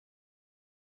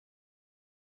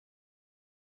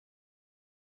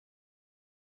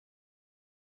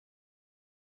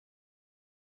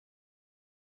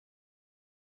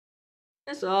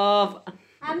That's off.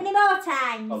 How many more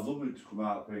times? I'd love it to come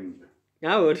out pink.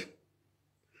 I would.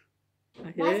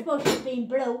 Mine's supposed to have been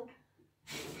blue,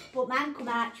 but mine come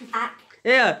out black.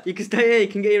 Yeah, you can stay here. You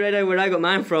can get your red out where I got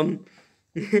mine from.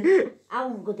 I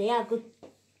won't go there. I go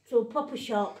to a proper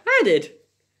shop. I did.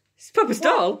 It's a proper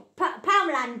stall.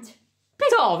 Poundland.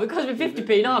 Piss off. It cost me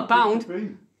 50p, not a pound.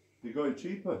 50p. You got it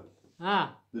cheaper.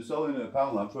 Ah. They're selling it at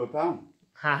Poundland for £1.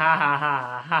 Ha ha ha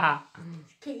ha ha.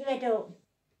 Keep your head up.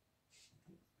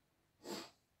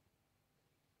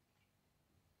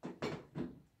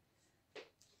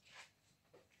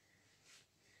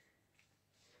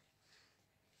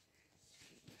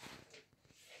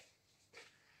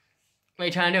 What are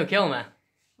you trying to do? Kill me?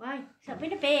 Why? Stop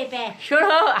being a baby. Shut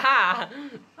up! Ha!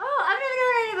 Oh, I've never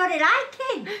known anybody like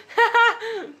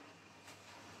him.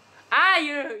 Ah,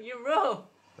 you're rough.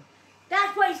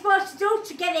 That's what you're supposed to do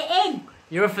to get it in.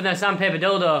 You're rougher than a sandpaper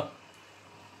dildo.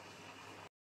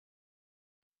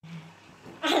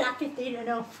 I like 15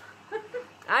 enough.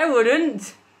 I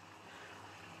wouldn't.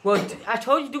 Well, I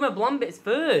told you to do my blonde bits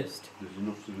first. There's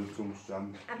enough to do some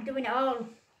strand. I'm doing it all.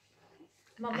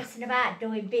 I'm not messing about,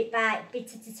 doing bit by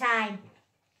bit at a time.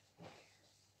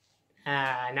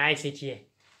 Ah, nice itchy.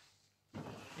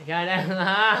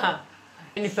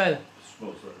 Any further? It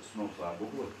smells like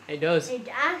bubbly. It does.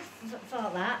 I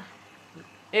thought that.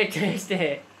 Here, taste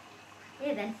it.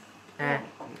 Here then.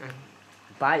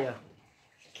 Bite you.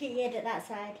 Keep your head at that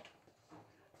side.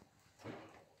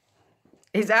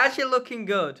 It's actually looking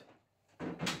good.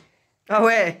 Oh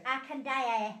wait. I can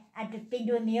dye. I've been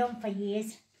doing my own for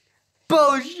years.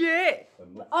 Bullshit!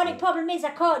 Only problem is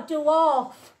I can't do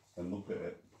off. And look at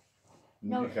it.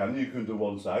 No. You can do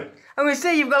one side. I'm gonna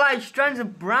say you've got like strands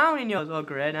of brown in yours. Oh,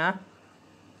 great, huh?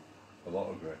 A lot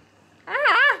of grey.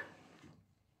 Ah!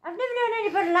 I've never known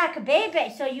anybody like a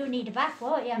baby, so you need a bath,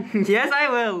 won't you? Yes, I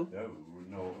will.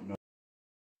 No.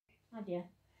 Oh dear.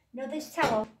 No, this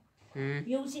towel.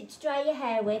 Use it to dry your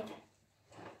hair with.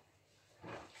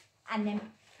 And then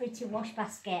pretty wash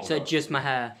basket. So just my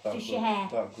hair. Just your hair.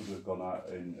 That could have gone out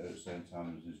at the same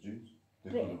time as his jeans.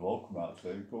 They could have all come out the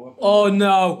same colour. Oh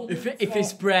no! If it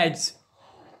spreads.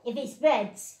 If it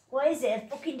spreads, what is it? A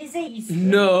fucking disease?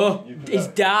 No, it's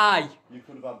dye. You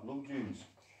could have had blue jeans.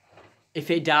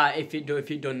 If it done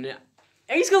it.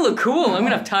 It's gonna look cool. I'm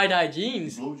gonna have tie-dye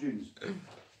jeans. Blue jeans.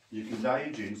 You can dye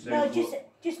your jeans. No,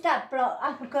 just that block.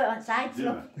 I can cut it on sides.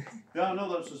 Yeah, I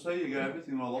know, that's to say you get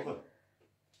everything all over.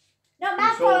 Not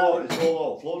my fault. It's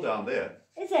all flow down there.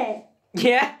 Is it?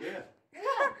 Yeah.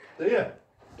 There.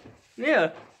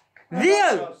 Yeah.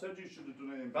 I said you should have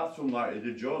done it in bathroom like you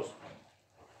did yours.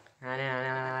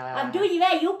 I'm doing your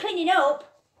hair, you cleaning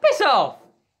up. Piss off!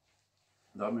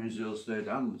 That means it'll stay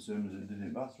down the same as it did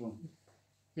in bathroom.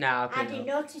 Nah, I didn't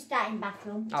notice that in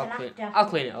bathroom till after. I'll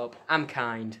clean it up. I'm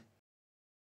kind.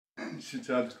 She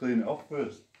tried to clean it off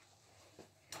first.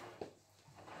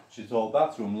 She thought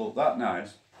bathroom looked that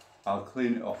nice, I'll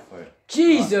clean it off for you.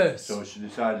 Jesus! Right. So she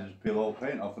decided to peel all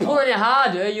paint off. Pulling it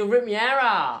harder, you'll rip my hair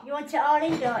out. You want it all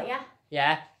in, don't you?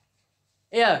 Yeah.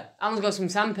 Here, Alan's got some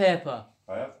sandpaper.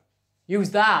 I have.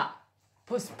 Use that.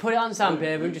 Put it on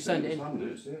sandpaper and just send it in.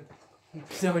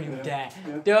 Don't you dare.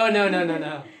 Yeah.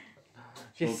 No.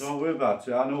 So don't worry about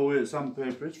it. I know where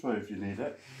sandpaper is for you if you need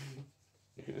it.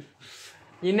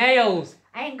 Your nails.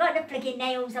 I ain't got the frigging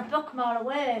nails. I broke them all at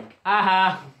work.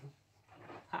 Aha.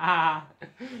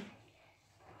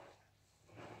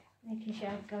 Making sure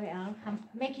I've got it all. I'm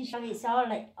making sure it's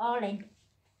all in.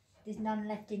 There's none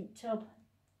left in the tub.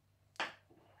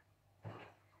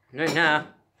 Right now.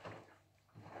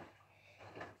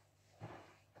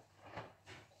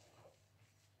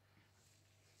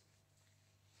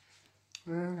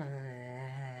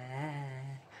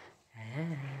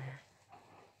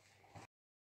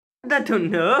 I don't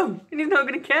know. He's not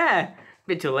gonna care.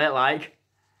 Bit too late, like.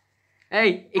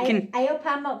 Hey, it can. I hope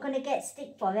I'm not gonna get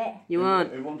stick for it. You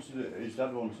won't. His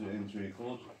dad wanted it in 3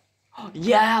 colours.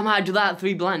 Yeah, I might do that.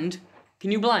 3 blend.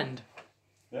 Can you blend?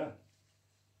 Yeah.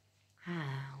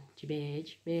 Ouch,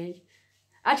 bitch.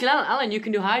 Actually, Alan, you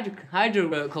can do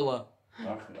hydro colour.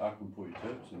 I can put your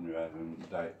tips in your hair and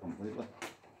dye it completely.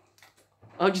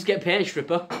 I'll just get paint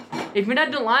stripper. If my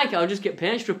dad don't like it, I'll just get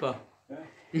paint stripper.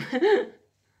 Yeah.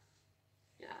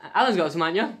 Alan's got some,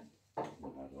 haven't you?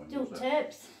 Do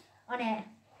tips on it.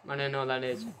 I don't know what that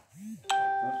is. That's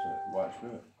it, white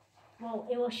skirt. Well,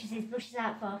 he washes his brushes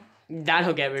out for.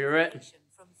 Dad'll get rid of it.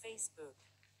 From Facebook.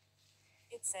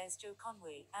 It says Joe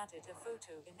Conway added a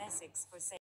photo in Essex for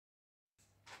sale.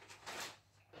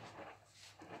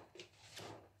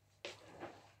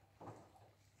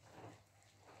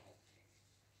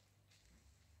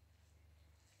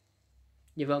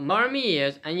 You've got more on my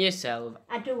ears and yourself.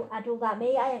 I do that,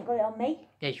 me. I ain't got it on me.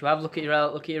 Yes, you have. Look at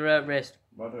your wrist.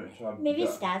 Why don't you try? My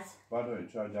wrist has. Why don't you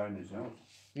try down his nose?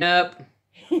 Nope.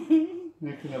 You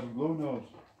can have a blue nose.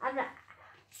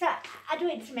 So I do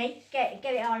it to me. Get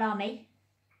it all on me.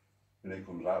 And he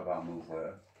comes out about a month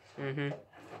later.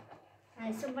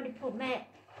 And somebody put my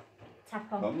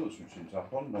tap on. I'm not switching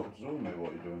tap on. Not to me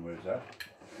what you're doing with his hair.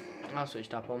 I'll switch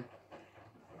tap on.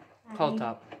 I Cold mean,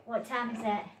 tap. What time is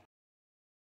it?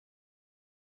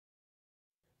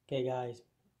 Okay, guys.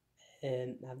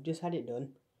 I've just had it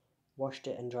done, washed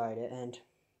it and dried it, and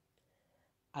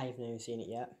I have never seen it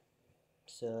yet.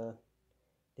 So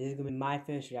this is gonna be my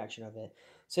first reaction of it.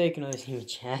 So you can only see my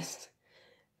chest,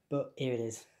 but here it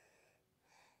is.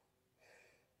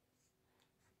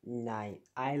 Nice.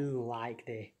 I like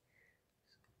this.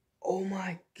 Oh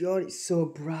my god, it's so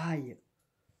bright.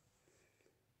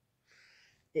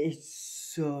 It's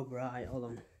so bright. Hold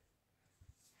on.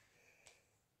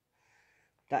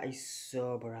 That is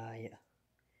so bright.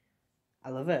 I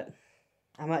love it.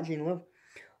 I'm actually in love.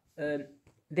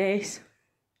 This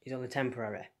is only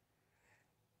temporary.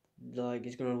 Like,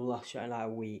 it's gonna last in like a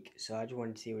week. So I just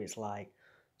wanted to see what it's like.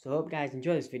 So I hope you guys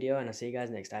enjoy this video, and I'll see you guys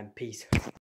next time. Peace.